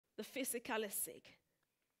the physically sick,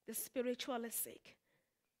 the spiritually sick.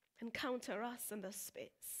 Encounter us in the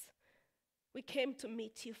space. We came to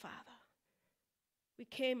meet you, Father. We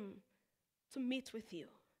came to meet with you.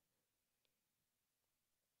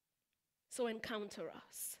 So encounter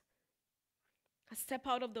us. I step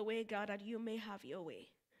out of the way, God, that you may have your way.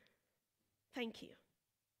 Thank you.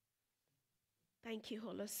 Thank you,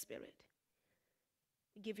 Holy Spirit.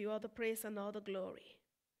 We give you all the praise and all the glory.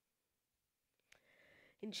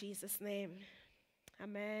 In Jesus' name,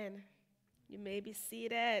 amen. You may be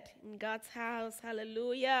seated in God's house.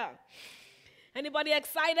 Hallelujah. Anybody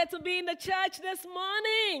excited to be in the church this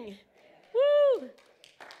morning? Woo!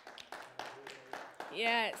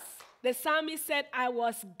 Yes. The psalmist said, I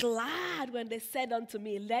was glad when they said unto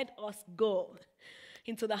me, let us go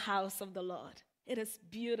into the house of the Lord. It is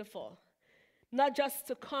beautiful. Not just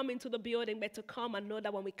to come into the building, but to come and know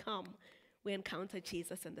that when we come, we encounter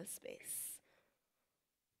Jesus in this space.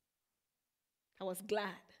 I was glad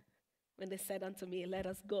when they said unto me, let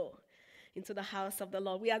us go into the house of the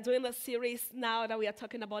Lord. We are doing a series now that we are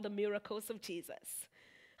talking about the miracles of Jesus.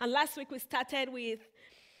 And last week we started with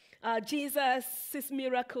Jesus'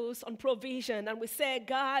 miracles on provision. And we said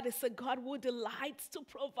God is a God who delights to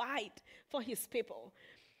provide for his people.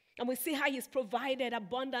 And we see how he's provided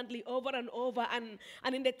abundantly over and over. And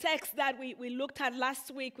in the text that we looked at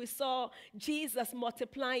last week, we saw Jesus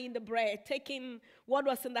multiplying the bread, taking what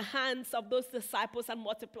was in the hands of those disciples and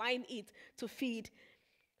multiplying it to feed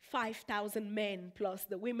 5,000 men plus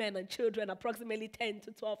the women and children, approximately 10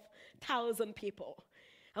 to 12,000 people.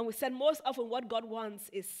 And we said most often what God wants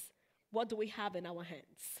is, what do we have in our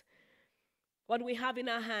hands? What do we have in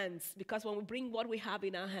our hands? Because when we bring what we have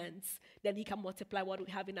in our hands, then he can multiply what we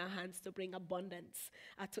have in our hands to bring abundance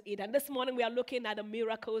to it. And this morning we are looking at the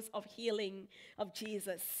miracles of healing of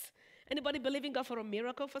Jesus. Anybody believing God for a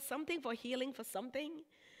miracle, for something, for healing, for something?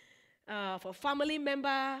 For a family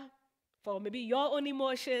member, for maybe your own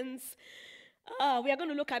emotions? We are going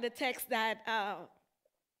to look at the text that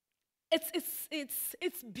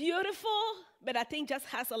it's beautiful, but I think just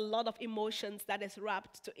has a lot of emotions that is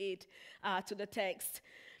wrapped to it, to the text.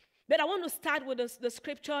 But I want to start with the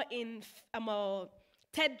scripture in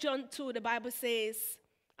 3 John 2. The Bible says,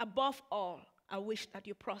 above all, I wish that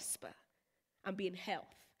you prosper and be in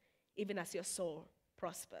health, even as your soul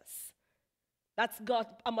prospers. That's God.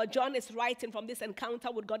 John is writing from this encounter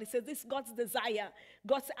with God. He says, this is God's desire.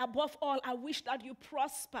 God said, above all, I wish that you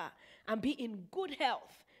prosper and be in good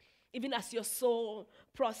health, even as your soul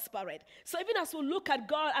prospered. So even as we look at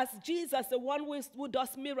God as Jesus, the one who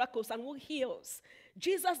does miracles and who heals,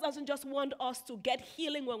 Jesus doesn't just want us to get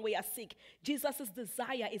healing when we are sick. Jesus'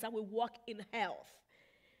 desire is that we walk in health.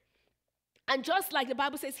 And just like the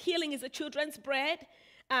Bible says, healing is the children's bread.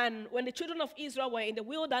 And when the children of Israel were in the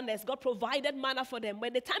wilderness, God provided manna for them.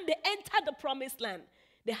 When the time they entered the promised land,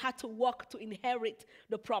 they had to walk to inherit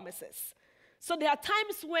the promises. So there are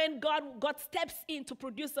times when God steps in to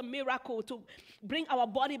produce a miracle, to bring our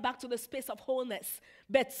body back to the space of wholeness.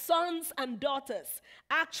 But sons and daughters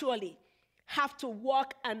actually have to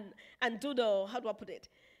walk and do the, how do I put it?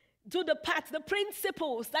 Do the path, the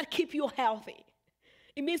principles that keep you healthy.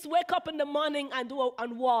 It means wake up in the morning and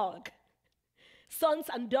walk. Sons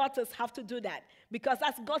and daughters have to do that because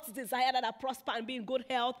that's God's desire that I prosper and be in good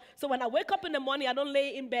health. So when I wake up in the morning, I don't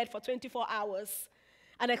lay in bed for 24 hours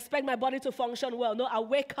and expect my body to function well. No, I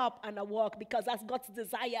wake up and I walk because that's God's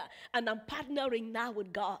desire. And I'm partnering now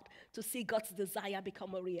with God to see God's desire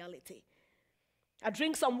become a reality. I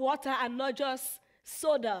drink some water and not just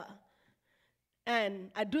soda.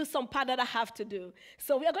 And I do some part that I have to do.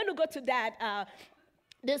 So we are going to go to that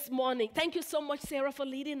this morning. Thank you so much, Sarah, for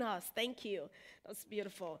leading us. Thank you. That's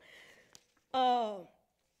beautiful.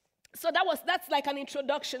 So that's like an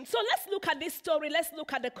introduction. So let's look at this story. Let's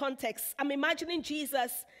look at the context. I'm imagining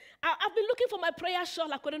Jesus. I've been looking for my prayer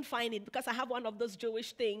shawl. I couldn't find it because I have one of those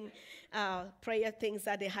Jewish prayer things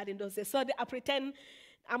that they had in those days. So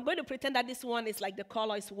I'm going to pretend that this one is like the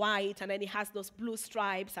color is white and then it has those blue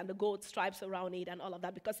stripes and the gold stripes around it and all of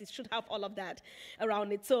that because it should have all of that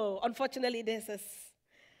around it. So unfortunately, this is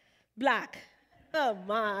black. Oh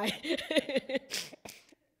my.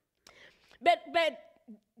 But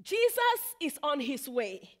Jesus is on his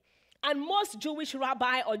way. And most Jewish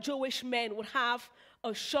rabbi or Jewish men would have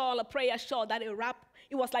a shawl, a prayer shawl that they wrap.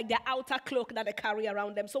 It was like their outer cloak that they carry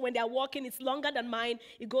around them. So when they are walking, it's longer than mine.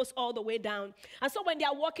 It goes all the way down. And so when they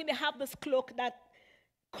are walking, they have this cloak that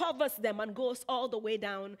covers them and goes all the way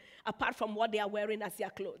down, apart from what they are wearing as their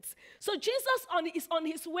clothes. So Jesus is on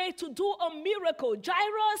his way to do a miracle.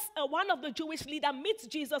 Jairus, one of the Jewish leaders, meets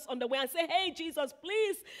Jesus on the way and says, hey, Jesus,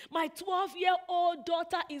 please, my 12-year-old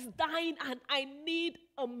daughter is dying and I need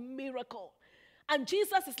a miracle. And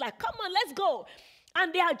Jesus is like, come on, let's go.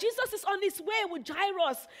 And Jesus is on his way with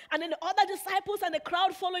Jairus, and then the other disciples and the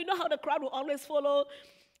crowd follow. You know how the crowd will always follow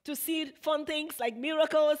to see fun things like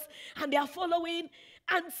miracles, and they are following.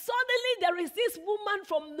 And suddenly there is this woman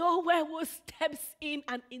from nowhere who steps in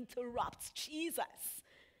and interrupts Jesus.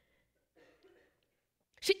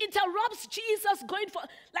 She interrupts Jesus going for,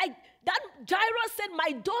 like that Jairus said,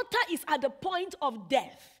 my daughter is at the point of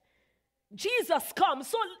death. Jesus comes.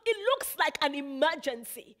 So it looks like an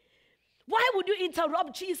emergency. Why would you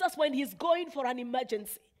interrupt Jesus when he's going for an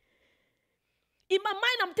emergency? In my mind,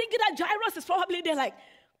 I'm thinking that Jairus is probably there like,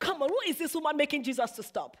 come on, who is this woman making Jesus to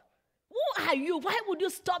stop? Who are you? Why would you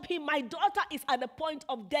stop him? My daughter is at the point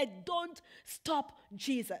of death. Don't stop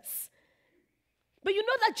Jesus. But you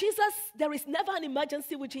know that Jesus, there is never an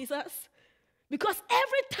emergency with Jesus. Because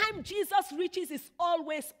every time Jesus reaches, it's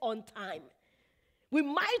always on time. We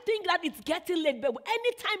might think that it's getting late, but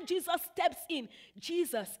anytime Jesus steps in,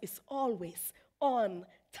 Jesus is always on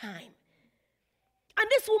time. And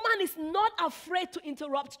this woman is not afraid to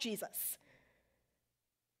interrupt Jesus.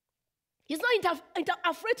 He's not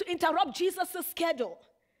afraid to interrupt Jesus' schedule.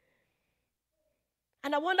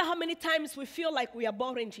 And I wonder how many times we feel like we are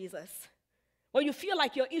boring Jesus. Or you feel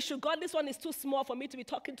like your issue, God, this one is too small for me to be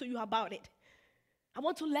talking to you about it. I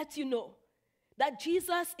want to let you know that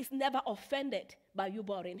Jesus is never offended by you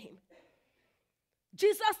boring him.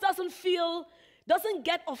 Jesus doesn't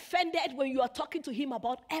get offended when you are talking to him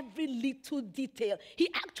about every little detail. He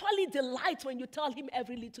actually delights when you tell him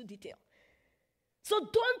every little detail. So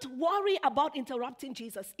don't worry about interrupting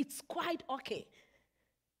Jesus. It's quite okay.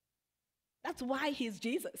 That's why he's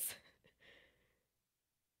Jesus.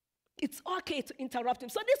 It's okay to interrupt him.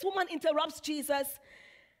 So this woman interrupts Jesus,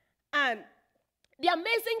 and the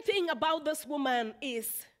amazing thing about this woman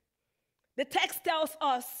is the text tells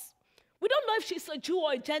us, we don't know if she's a Jew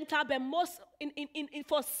or a Gentile, but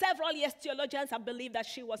for several years, theologians have believed that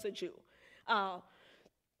she was a Jew.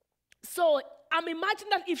 So I'm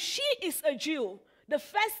imagining that if she is a Jew, the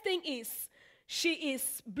first thing is she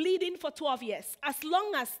is bleeding for 12 years, as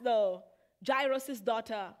long as the Jairus'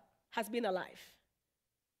 daughter has been alive.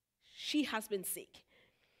 She has been sick.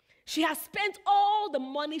 She has spent all the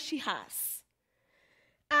money she has.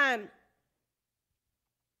 And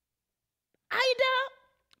either,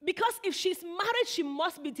 because if she's married, she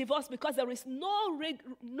must be divorced, because there is no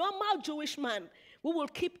normal Jewish man who will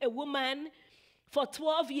keep a woman for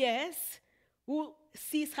 12 years who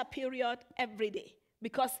sees her period every day,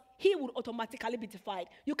 because he would automatically be defiled.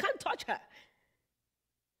 You can't touch her.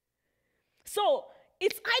 So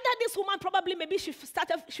it's either this woman, probably maybe she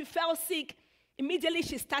fell sick. Immediately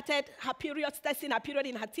she started her period, testing her period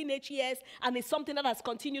in her teenage years, and it's something that has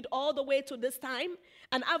continued all the way to this time.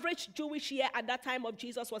 An average Jewish year at that time of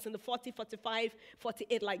Jesus was in the 40, 45,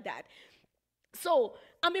 48, like that. So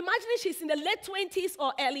I'm imagining she's in the late 20s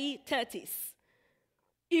or early 30s.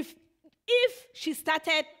 If she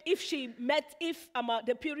started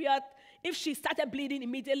bleeding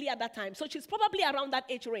immediately at that time. So she's probably around that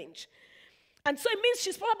age range. And so it means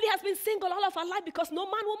she's probably has been single all of her life, because no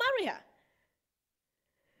man will marry her.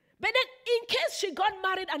 But then in case she got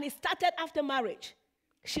married and it started after marriage,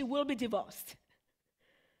 she will be divorced.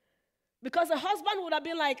 Because the husband would have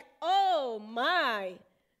been like, oh my,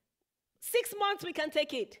 6 months we can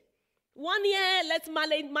take it. 1 year, let's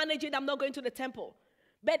manage it, I'm not going to the temple.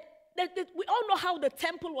 But we all know how the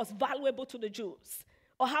temple was valuable to the Jews,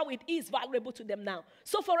 or how it is valuable to them now.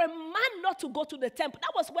 So for a man not to go to the temple,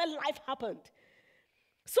 that was where life happened.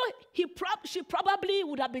 So she probably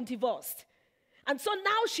would have been divorced. And so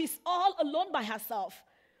now she's all alone by herself.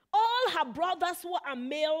 All her brothers who are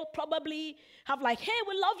male probably have like, hey,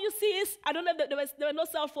 we love you, sis. I don't know if there were no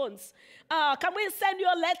cell phones. Can we send you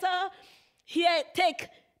a letter? Here, take.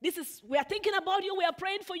 We are thinking about you. We are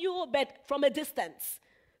praying for you, but from a distance.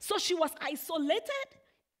 So she was isolated.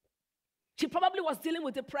 She probably was dealing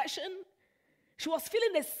with depression. She was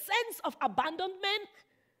feeling a sense of abandonment.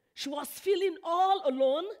 She was feeling all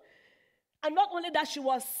alone. And not only that, she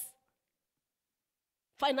was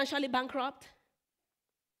financially bankrupt.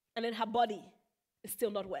 And then her body is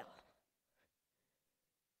still not well.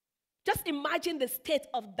 Just imagine the state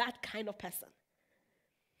of that kind of person.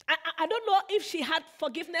 I don't know if she had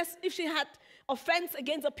forgiveness, if she had offense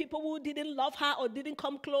against the people who didn't love her or didn't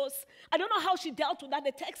come close. I don't know how she dealt with that.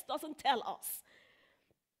 The text doesn't tell us.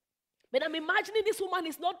 But I'm imagining this woman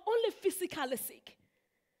is not only physically sick,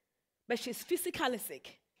 but she's physically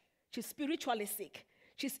sick. She's spiritually sick.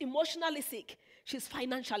 She's emotionally sick. She's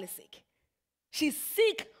financially sick. She's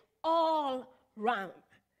sick all round.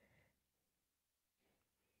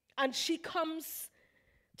 And she comes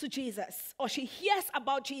to Jesus, or she hears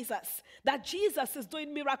about Jesus, that Jesus is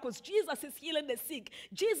doing miracles, Jesus is healing the sick,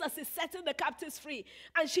 Jesus is setting the captives free.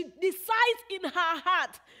 And she decides in her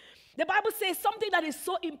heart, the Bible says something that is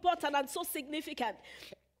so important and so significant,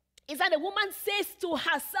 is that the woman says to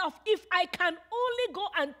herself, if I can only go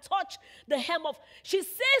and touch the hem of, she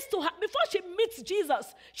says to her, before she meets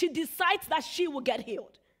Jesus, she decides that she will get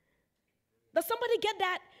healed. Does somebody get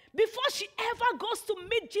that? Before she ever goes to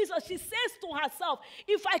meet Jesus, she says to herself,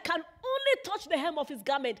 if I can only touch the hem of his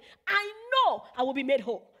garment, I know I will be made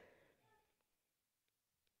whole.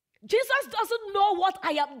 Jesus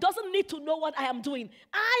doesn't need to know what I am doing.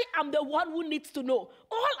 I am the one who needs to know.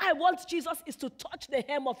 All I want, Jesus, is to touch the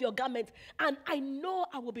hem of your garment, and I know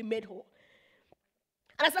I will be made whole.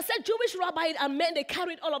 And as I said, Jewish rabbis and men, they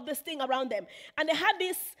carried all of this thing around them. And they had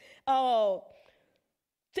these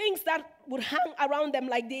things that would hang around them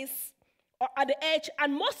like this, or at the edge.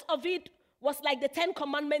 And most of it was like the 10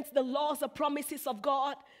 Commandments, the laws, the promises of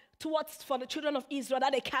God for the children of Israel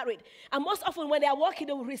that they carried. And most often when they are walking,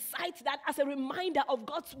 they will recite that as a reminder of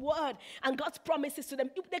God's word and God's promises to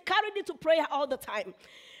them. They carried it to prayer all the time.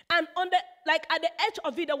 And at the edge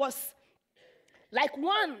of it, there was like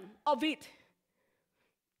one of it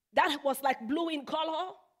that was like blue in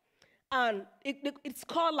color. And it's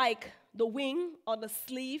called like the wing or the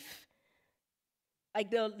sleeve.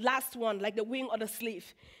 Like the last one, like the wing or the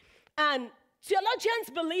sleeve. And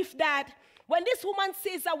theologians believe that when this woman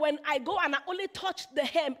says that when I go and I only touch the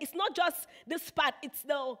hem, it's not just this part, it's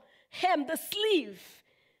the hem, the sleeve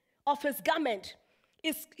of his garment.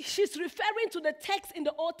 She's referring to the text in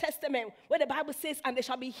the Old Testament where the Bible says, and there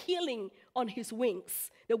shall be healing on his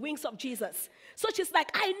wings, the wings of Jesus. So she's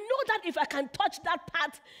like, I know that if I can touch that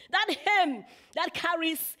part, that hem that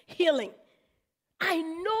carries healing, I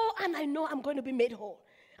know I'm going to be made whole.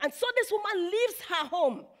 And so this woman leaves her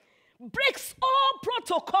home, breaks all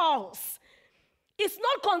protocols. It's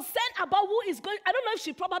not concerned about who is going. I don't know if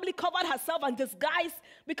she probably covered herself and disguised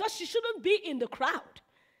because she shouldn't be in the crowd.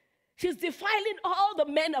 She's defiling all the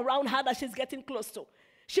men around her that she's getting close to.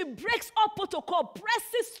 She breaks all protocol,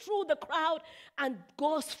 presses through the crowd, and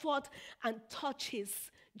goes forth and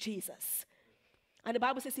touches Jesus. And the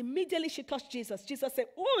Bible says immediately she touched Jesus. Jesus said,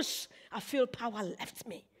 whoosh, I feel power left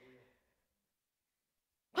me.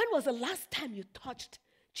 When was the last time you touched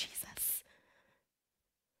Jesus?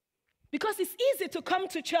 Because it's easy to come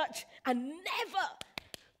to church and never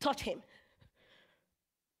touch him.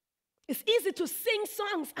 It's easy to sing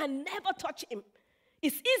songs and never touch him.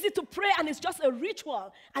 It's easy to pray and it's just a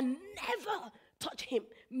ritual and never touch him.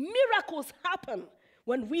 Miracles happen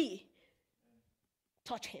when we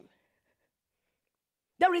touch him.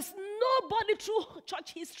 There is nobody through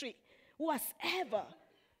church history who has ever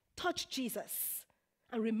touched Jesus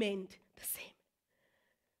and remained the same.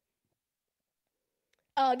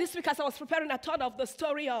 This week as I was preparing, I thought of the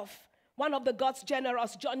story of one of the God's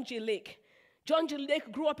generals, John G. Lake. John G.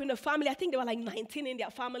 Lake grew up in a family. I think they were like 19 in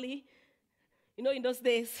their family. You know, in those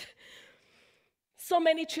days. So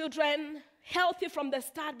many children, healthy from the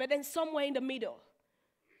start, but then somewhere in the middle.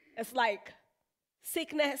 It's like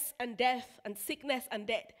sickness and death and sickness and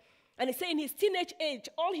death. And he said in his teenage age,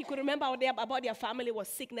 all he could remember about their family was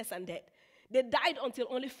sickness and death. They died until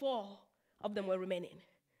only 4 of them were remaining.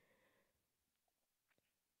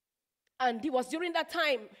 And it was during that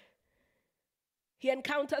time he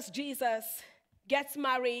encounters Jesus, gets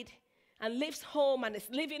married, and leaves home and is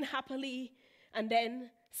living happily. And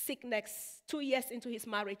then sickness, 2 years into his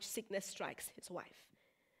marriage, sickness strikes his wife.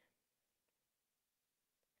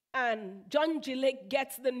 And John G. Lake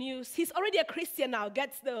gets the news. He's already a Christian now,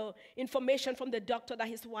 gets the information from the doctor that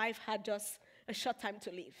his wife had just a short time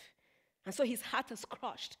to live. And so his heart is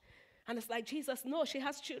crushed. And it's like, Jesus, no, she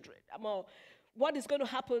has children. What is going to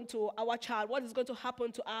happen to our child? What is going to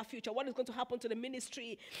happen to our future? What is going to happen to the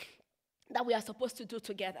ministry that we are supposed to do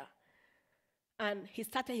together? And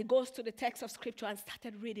he goes to the text of Scripture and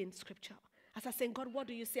started reading Scripture. As I said, God, what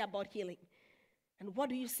do you say about healing? And what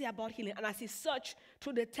do you say about healing? And as he searched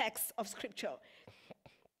through the text of Scripture,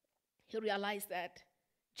 he realized that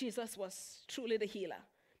Jesus was truly the healer.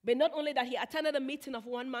 But not only that, he attended a meeting of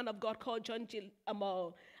one man of God called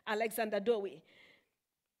Alexander Dowie,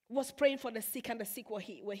 was praying for the sick, and the sick were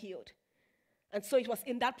healed. And so it was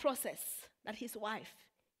in that process that his wife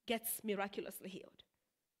gets miraculously healed.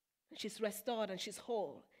 And she's restored and she's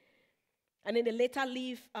whole. And then they later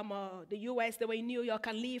leave the U.S., they were in New York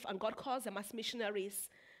and leave, and God calls them as missionaries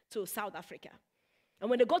to South Africa. And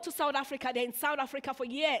when they go to South Africa, they're in South Africa for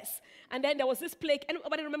years. And then there was this plague.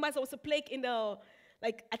 Anybody remembers there was a plague in the,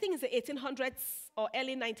 like, I think it's the 1800s or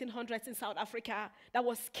early 1900s in South Africa that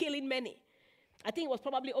was killing many. I think it was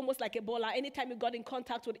probably almost like Ebola. Anytime you got in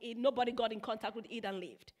contact with it, nobody got in contact with it and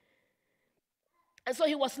lived. And so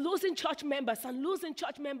he was losing church members and losing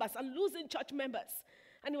church members and losing church members.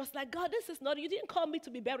 And he was like, God, this is not, you didn't call me to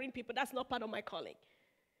be burying people. That's not part of my calling.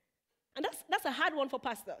 And that's a hard one for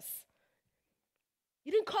pastors.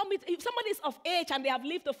 You didn't call me, if somebody is of age and they have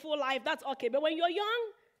lived a full life, that's okay. But when you're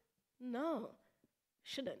young, no,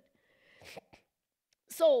 shouldn't.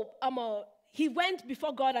 So he went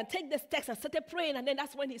before God and take this text and started praying. And then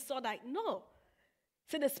that's when he saw that, no.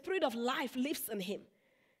 So the spirit of life lives in him.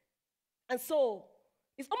 And so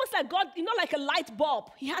it's almost like God, like a light bulb.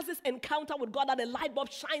 He has this encounter with God that the light bulb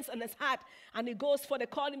shines in his heart. And he goes for the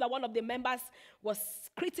calling that one of the members was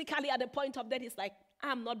critically at the point of death. He's like,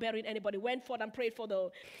 I'm not burying anybody. Went forth and prayed for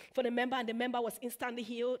the member, and the member was instantly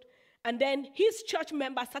healed. And then his church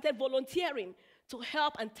members started volunteering to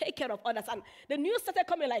help and take care of others. And the news started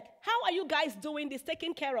coming like, how are you guys doing this,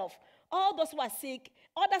 taking care of all those who are sick?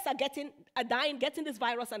 Others are dying, getting this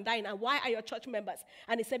virus and dying. And why are your church members?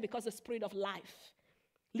 And he said, because the spirit of life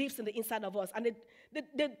lives in the inside of us. And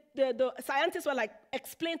the scientists were like,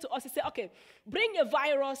 explain to us. He said, okay, bring a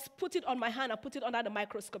virus, put it on my hand and put it under the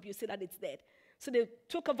microscope. You see that it's dead. So they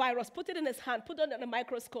took a virus, put it in his hand, put it under the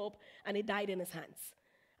microscope, and it died in his hands.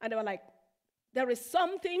 And they were like, there is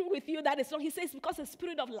something with you that is wrong. He says, because the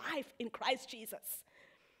spirit of life in Christ Jesus.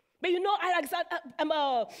 But the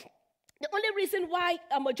only reason why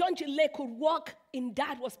John G. Lake could walk in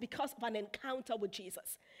that was because of an encounter with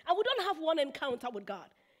Jesus. And we don't have one encounter with God.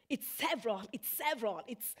 It's several.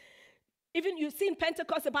 Even you see in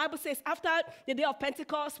Pentecost, the Bible says after the day of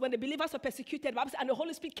Pentecost, when the believers were persecuted, the Bible says, and the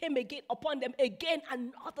Holy Spirit came again upon them again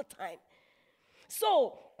another time.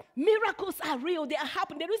 So miracles are real. They are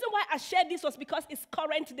happening. The reason why I shared this was because it's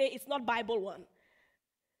current day. It's not Bible one.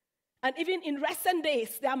 And even in recent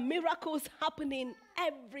days, there are miracles happening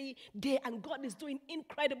every day. And God is doing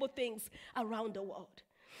incredible things around the world.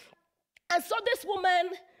 And so this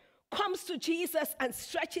woman comes to Jesus and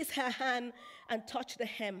stretches her hand and touches the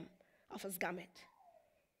hem of his garment.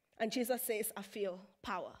 And Jesus says, I feel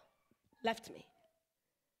power left me.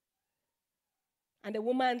 And the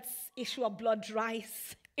woman's issue of blood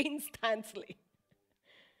dries instantly.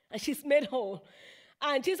 And she's made whole.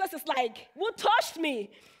 And Jesus is like, who touched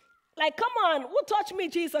me? Like, come on, who touched me,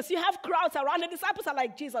 Jesus? You have crowds around. The disciples are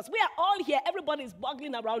like, Jesus, we are all here. Everybody is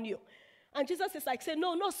boggling around you. And Jesus is like, say,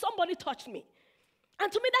 no, somebody touched me.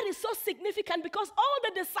 And to me, that is so significant because all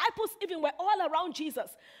the disciples even were all around Jesus.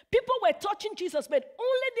 People were touching Jesus, but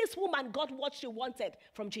only this woman got what she wanted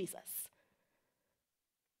from Jesus.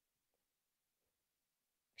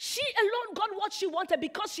 She alone got what she wanted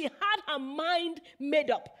because she had her mind made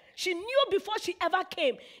up. She knew before she ever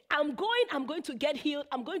came, I'm going to get healed.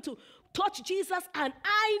 I'm going to touch Jesus, and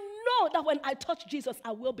I know that when I touch Jesus,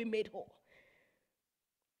 I will be made whole.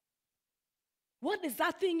 What is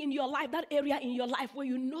that thing in your life, that area in your life where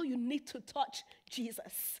you know you need to touch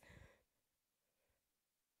Jesus?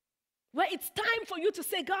 Where it's time for you to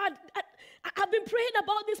say, God, I've been praying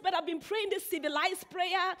about this, but I've been praying this civilized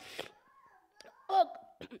prayer. Oh,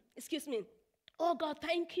 excuse me. Oh, God,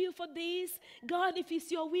 thank you for this. God, if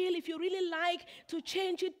it's your will, if you really like to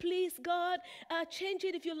change it, please, God, change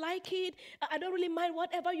it if you like it. I don't really mind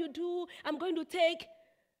whatever you do. I'm going to take.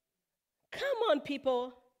 Come on,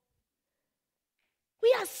 people.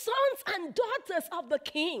 We are sons and daughters of the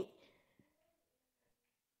King.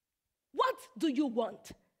 What do you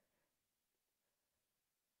want?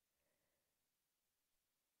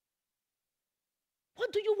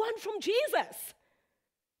 What do you want from Jesus?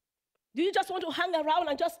 Do you just want to hang around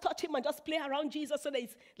and just touch him and just play around Jesus so that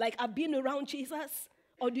it's like I've been around Jesus?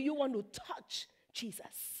 Or do you want to touch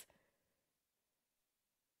Jesus?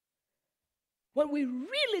 When we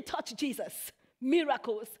really touch Jesus,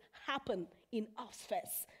 miracles happen in us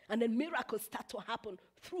first. And then miracles start to happen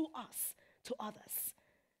through us to others.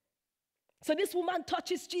 So this woman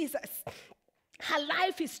touches Jesus. Her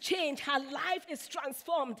life is changed. Her life is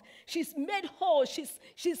transformed. She's made whole.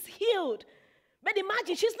 She's healed. But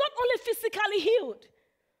imagine, she's not only physically healed,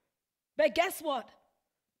 but guess what?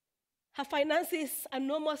 Her finances are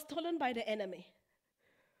no more stolen by the enemy.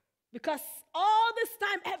 Because all this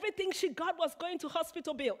time, everything she got was going to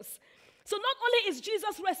hospital bills. So not only is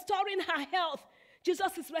Jesus restoring her health,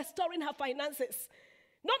 Jesus is restoring her finances.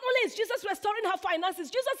 Not only is Jesus restoring her finances,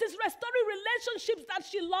 Jesus is restoring relationships that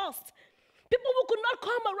she lost. People who could not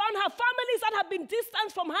come around her, families that have been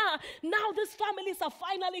distant from her, now these families are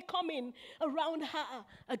finally coming around her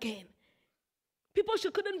again. People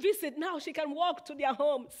she couldn't visit, now she can walk to their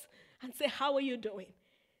homes and say, how are you doing?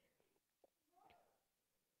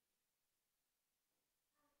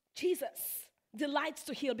 Jesus delights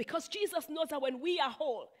to heal because Jesus knows that when we are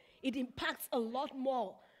whole, it impacts a lot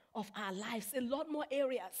more of our lives, a lot more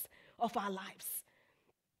areas of our lives.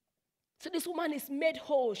 So this woman is made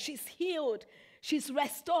whole. She's healed. She's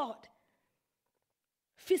restored.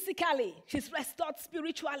 Physically, she's restored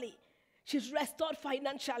spiritually. She's restored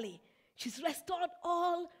financially. She's restored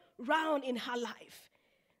all round in her life.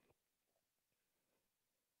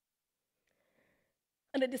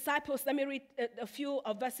 And the disciples, let me read a few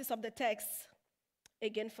verses of the text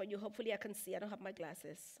again for you. Hopefully I can see. I don't have my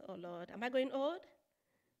glasses. Oh, Lord. Am I going old?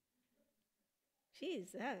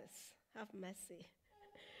 Jesus, have mercy.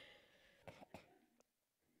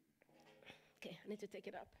 Okay, I need to take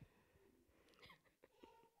it up.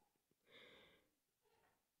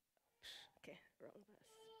 Okay, wrong verse.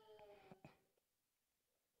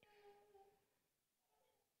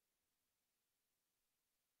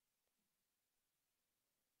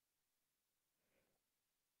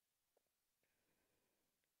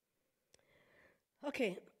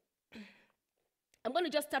 Okay. I'm going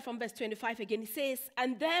to just start from verse 25 again. It says,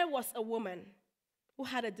 and there was a woman who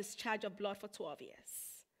had a discharge of blood for 12 years,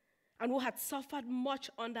 and who had suffered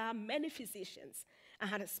much under many physicians, and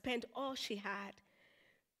had spent all she had,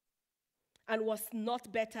 and was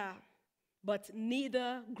not better, but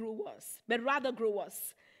neither grew worse, but rather grew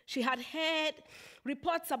worse. She had heard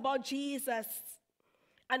reports about Jesus,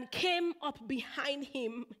 and came up behind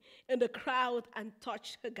him in the crowd and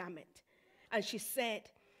touched her garment. And she said,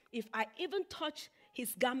 if I even touch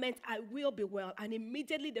his garment, I will be well. And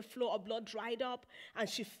immediately the flow of blood dried up, and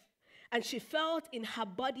she felt in her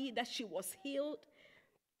body that she was healed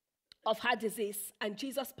of her disease. And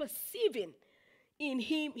Jesus, perceiving in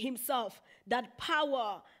himself that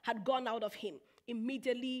power had gone out of him,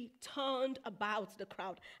 immediately turned about the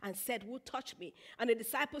crowd and said, who touched me? And the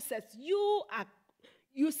disciple says,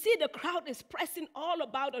 you see the crowd is pressing all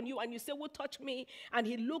about on you, and you say, who touched me? And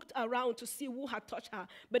he looked around to see who had touched her.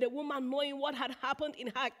 But the woman, knowing what had happened in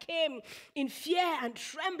her, came in fear and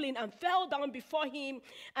trembling and fell down before him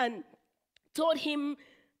and told him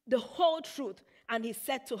the whole truth. And he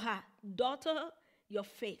said to her, daughter, your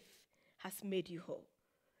faith has made you whole,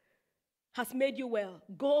 has made you well.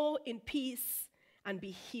 Go in peace and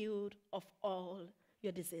be healed of all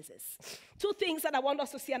your diseases. Two things that I want us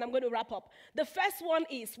to see, and I'm going to wrap up. The first one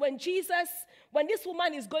is when this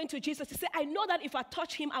woman is going to Jesus, she said, I know that if I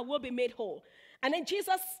touch him, I will be made whole. And then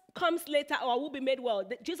Jesus comes later, or I will be made well.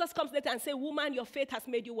 Jesus comes later and says, woman, your faith has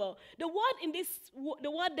made you well. The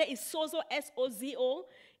word there is sozo, S-O-Z-O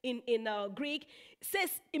in Greek. It says,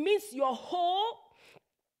 it means you're whole,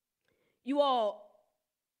 you are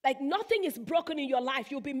like nothing is broken in your life.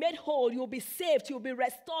 You'll be made whole. You'll be saved. You'll be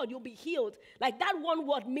restored. You'll be healed. Like that one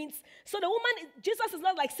word means. So the woman, Jesus is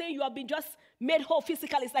not like saying you have been just made whole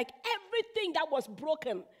physically. It's like everything that was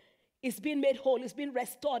broken is being made whole. It's been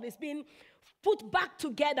restored. It's been put back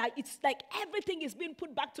together. It's like everything is being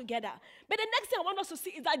put back together. But the next thing I want us to see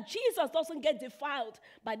is that Jesus doesn't get defiled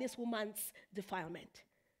by this woman's defilement.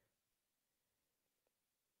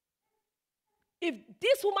 If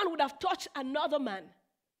this woman would have touched another man,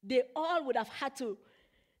 they all would have had to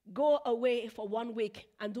go away for 1 week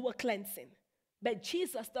and do a cleansing. But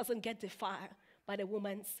Jesus doesn't get defiled by the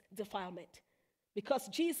woman's defilement, because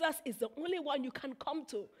Jesus is the only one you can come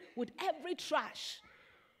to with every trash.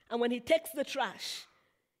 And when he takes the trash,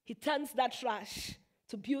 he turns that trash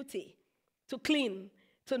to beauty, to clean,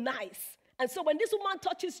 to nice. And so when this woman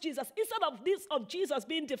touches Jesus, instead of Jesus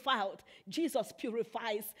being defiled, Jesus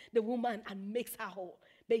purifies the woman and makes her whole.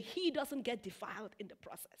 But he doesn't get defiled in the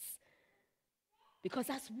process, because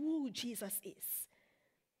that's who Jesus is.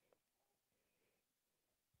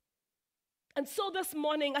 And so this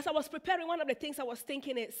morning, as I was preparing, one of the things I was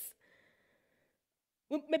thinking is,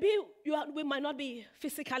 maybe we might not be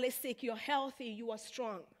physically sick, you're healthy, you are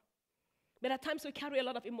strong. But at times we carry a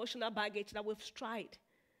lot of emotional baggage that we've tried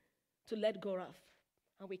to let go of,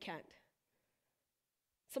 and we can't.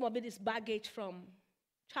 Some of it is baggage from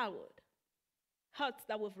childhood, hurts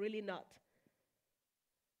that we've really not.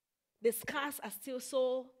 The scars are still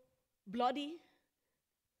so bloody.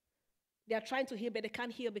 They are trying to heal, but they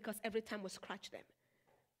can't heal because every time we scratch them.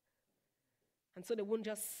 And so the wound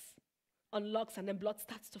just unlocks, and then blood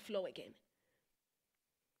starts to flow again.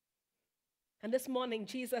 And this morning,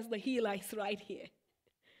 Jesus, the healer, is right here.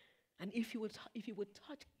 And if you would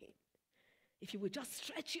touch him, if you would just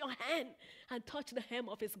stretch your hand and touch the hem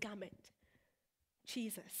of his garment,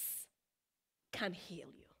 Jesus can heal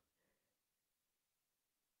you.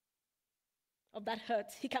 of that hurt.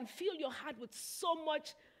 He can fill your heart with so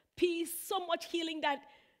much peace, so much healing that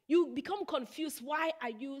you become confused. Why are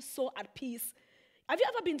you so at peace? Have you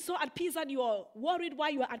ever been so at peace that you are worried why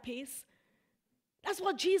you are at peace? That's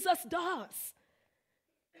what Jesus does.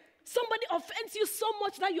 Somebody offends you so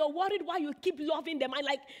much that you're worried why you keep loving them. And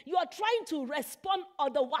like you are trying to respond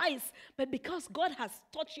otherwise. But because God has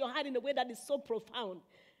touched your heart in a way that is so profound,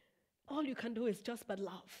 all you can do is just but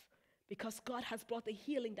love. Because God has brought the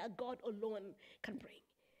healing that God alone can bring.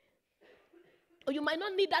 Or you might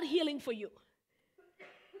not need that healing for you.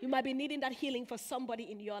 You might be needing that healing for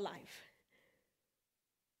somebody in your life.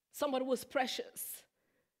 Somebody who's precious.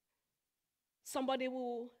 Somebody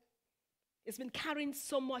who has been carrying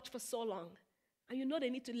so much for so long. And you know they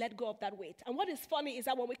need to let go of that weight. And what is funny is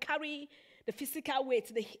that when we carry the physical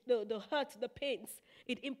weight, the hurt, the pains,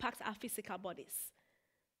 it impacts our physical bodies.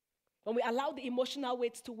 When we allow the emotional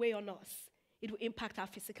weight to weigh on us, it will impact our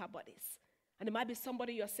physical bodies. And there might be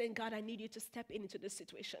somebody you're saying, God, I need you to step into this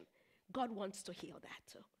situation. God wants to heal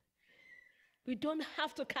that too. We don't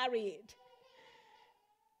have to carry it.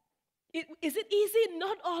 Is it easy?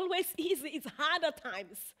 Not always easy. It's hard at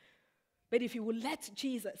times. But if you will let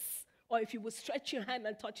Jesus, or if you will stretch your hand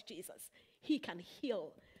and touch Jesus, he can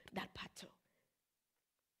heal that battle.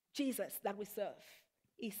 Jesus that we serve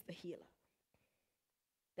is the healer.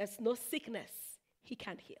 There's no sickness he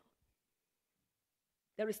can't heal.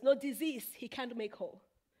 There is no disease he can't make whole.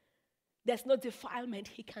 There's no defilement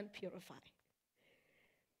he can't purify.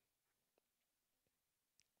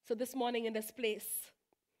 So this morning in this place,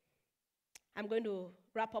 I'm going to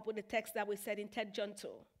wrap up with the text that we said in 3 John 2.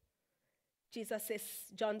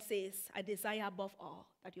 John says, I desire above all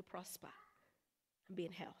that you prosper and be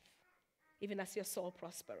in health, even as your soul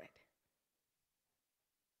prospereth.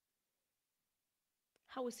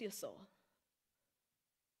 How is your soul?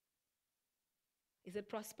 Is it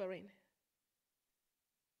prospering?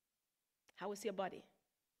 How is your body?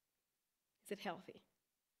 Is it healthy?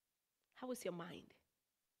 How is your mind?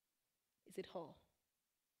 Is it whole?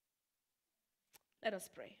 Let us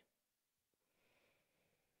pray.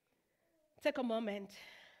 Take a moment.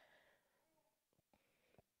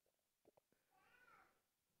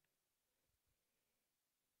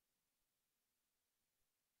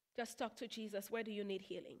 Just talk to Jesus. Where do you need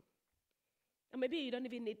healing? And maybe you don't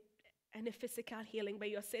even need any physical healing, but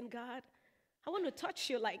you're saying, God, I want to touch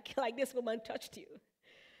you like this woman touched you.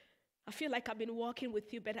 I feel like I've been walking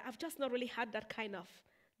with you, but I've just not really had that kind of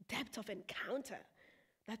depth of encounter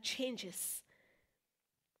that changes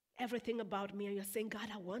everything about me. And you're saying, God,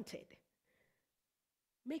 I want it.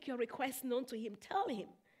 Make your request known to him. Tell him.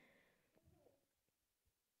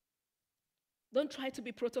 Don't try to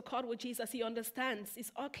be protocol with Jesus. He understands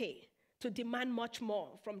it's okay to demand much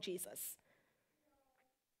more from Jesus.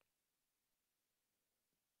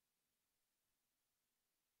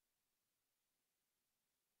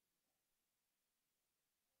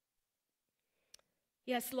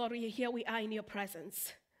 Yes, Lord, here we are in your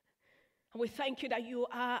presence. And we thank you that you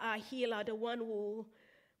are our healer, the one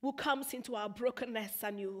who comes into our brokenness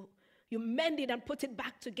and you mend it and put it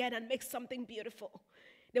back together and make something beautiful.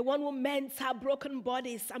 The one who mends our broken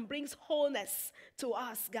bodies and brings wholeness to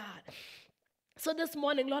us, God. So this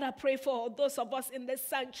morning, Lord, I pray for those of us in this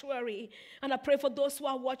sanctuary, and I pray for those who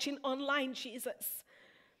are watching online, Jesus.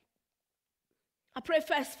 I pray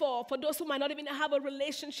first for those who might not even have a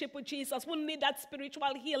relationship with Jesus, who need that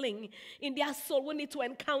spiritual healing in their soul, who need to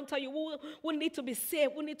encounter you, who need to be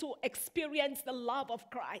saved, who need to experience the love of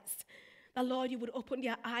Christ. That, Lord, you would open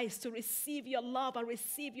their eyes to receive your love and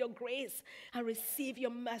receive your grace and receive your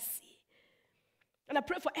mercy. And I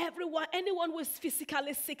pray for anyone who is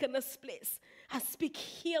physically sick in this place. I speak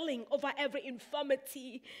healing over every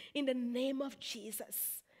infirmity in the name of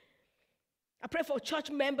Jesus. I pray for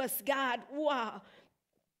church members, God, who are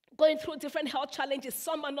going through different health challenges.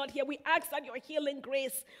 Some are not here. We ask that your healing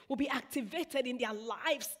grace will be activated in their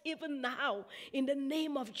lives even now in the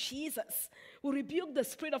name of Jesus. We rebuke the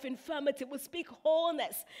spirit of infirmity. We speak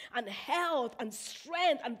wholeness and health and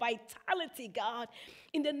strength and vitality, God,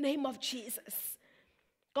 in the name of Jesus.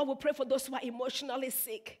 God, we pray for those who are emotionally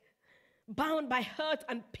sick, bound by hurt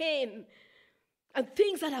and pain, and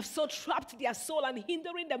things that have so trapped their soul and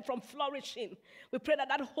hindering them from flourishing. We pray that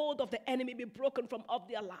that hold of the enemy be broken from off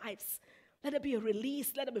their lives. Let there be a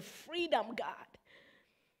release. Let there be freedom, God,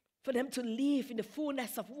 for them to live in the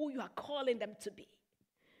fullness of who you are calling them to be.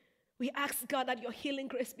 We ask, God, that your healing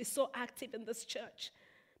grace be so active in this church.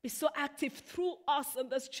 Be so active through us in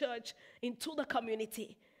this church into the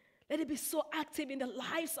community. Let it be so active in the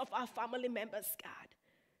lives of our family members, God.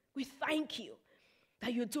 We thank you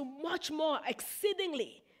that you do much more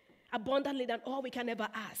exceedingly abundantly than all we can ever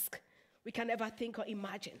ask we can ever think or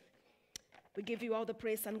imagine. We give you all the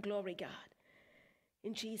praise and glory, God.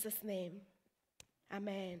 In Jesus' name,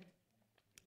 amen.